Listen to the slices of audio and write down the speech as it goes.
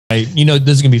Right. You know,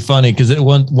 this is gonna be funny because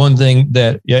one thing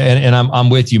that, yeah, and I'm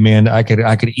with you, man. I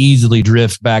could easily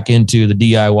drift back into the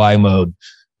DIY mode.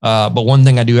 But one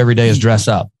thing I do every day is dress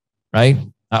up. Right.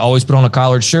 I always put on a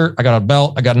collared shirt. I got a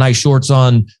belt. I got nice shorts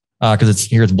on because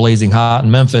it's blazing hot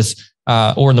in Memphis.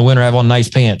 Or in the winter, I have on nice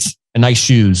pants and nice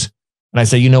shoes. And I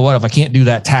say, you know what? If I can't do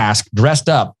that task dressed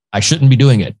up, I shouldn't be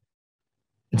doing it.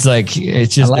 It's like,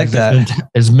 it's just like that.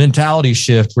 It's a mentality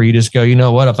shift where you just go, you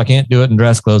know what? If I can't do it in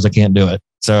dress clothes, I can't do it.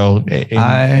 So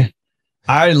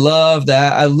I love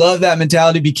that. I love that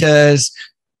mentality because,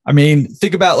 I mean,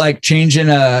 think about like changing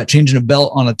a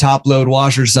belt on a top load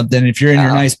washer or something. If you're in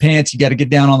your nice pants, you got to get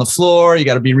down on the floor. You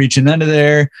got to be reaching under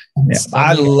there. Yeah,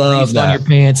 I love that. On your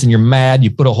pants and you're mad.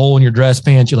 You put a hole in your dress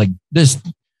pants. You're like, this.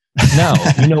 No,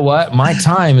 you know what? My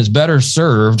time is better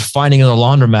served finding another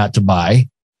laundromat to buy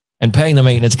and paying the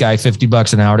maintenance guy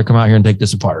 $50 an hour to come out here and take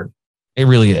this apart. It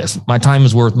really is. My time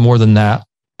is worth more than that,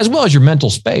 as well as your mental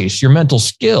space, your mental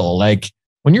skill. Like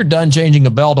when you're done changing a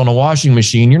belt on a washing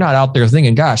machine, you're not out there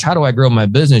thinking, gosh, how do I grow my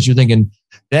business? You're thinking,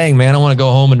 dang, man, I want to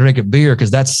go home and drink a beer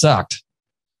because that sucked.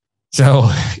 So,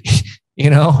 you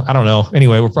know, I don't know.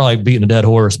 Anyway, we're probably beating a dead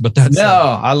horse, but that's... No,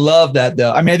 I love that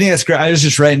though. I mean, I think that's great. I was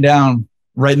just writing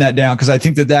that down because I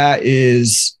think that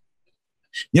is,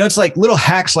 you know, it's like little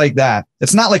hacks like that.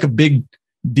 It's not like a big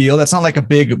deal. That's not like a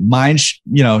big mind,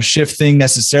 shift thing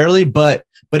necessarily, but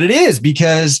it is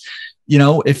because, you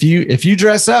know, if you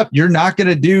dress up, you're not going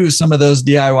to do some of those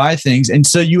DIY things. And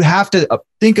so you have to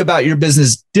think about your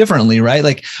business differently, right?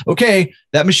 Like, okay,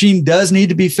 that machine does need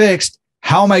to be fixed.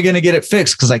 How am I going to get it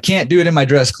fixed? Because I can't do it in my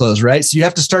dress clothes, right? So you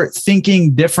have to start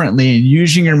thinking differently and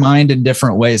using your mind in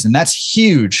different ways. And that's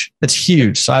huge. That's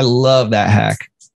huge. So I love that hack.